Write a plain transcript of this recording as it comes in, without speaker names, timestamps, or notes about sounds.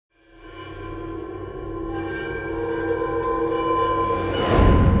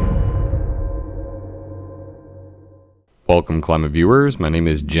Welcome, Climate Viewers. My name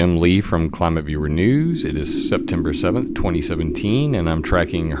is Jim Lee from ClimateViewer News. It is September 7th, 2017, and I'm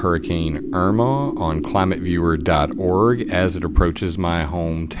tracking Hurricane Irma on ClimateViewer.org as it approaches my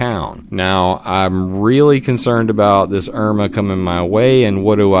hometown. Now, I'm really concerned about this Irma coming my way, and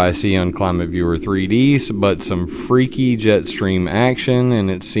what do I see on ClimateViewer 3D? But some freaky jet stream action, and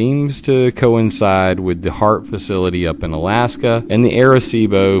it seems to coincide with the HARP facility up in Alaska and the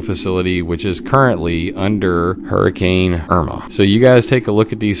Arecibo facility, which is currently under Hurricane Irma. So you guys take a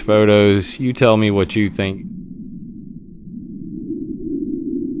look at these photos. You tell me what you think.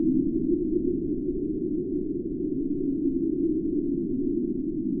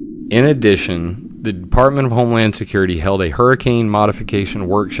 In addition, the Department of Homeland Security held a hurricane modification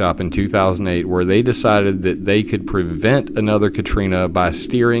workshop in 2008 where they decided that they could prevent another Katrina by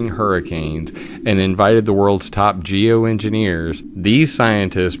steering hurricanes and invited the world's top geoengineers. These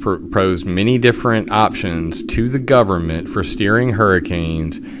scientists proposed many different options to the government for steering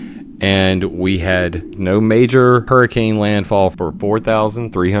hurricanes, and we had no major hurricane landfall for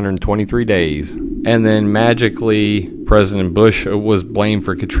 4,323 days. And then magically, President Bush was blamed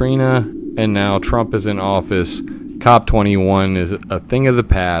for Katrina, and now Trump is in office. COP21 is a thing of the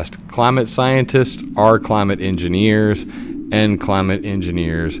past. Climate scientists are climate engineers, and climate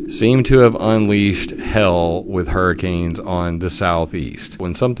engineers seem to have unleashed hell with hurricanes on the southeast.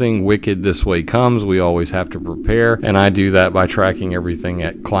 When something wicked this way comes, we always have to prepare, and I do that by tracking everything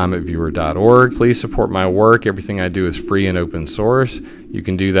at ClimateViewer.org. Please support my work. Everything I do is free and open source. You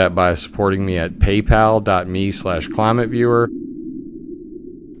can do that by supporting me at paypal.me/ClimateViewer.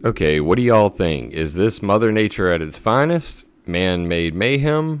 Okay, what do y'all think? Is this Mother Nature at its finest, man-made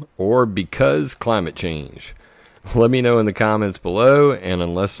mayhem, or because climate change? Let me know in the comments below, and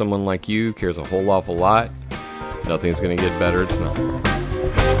unless someone like you cares a whole awful lot, nothing's going to get better, it's not.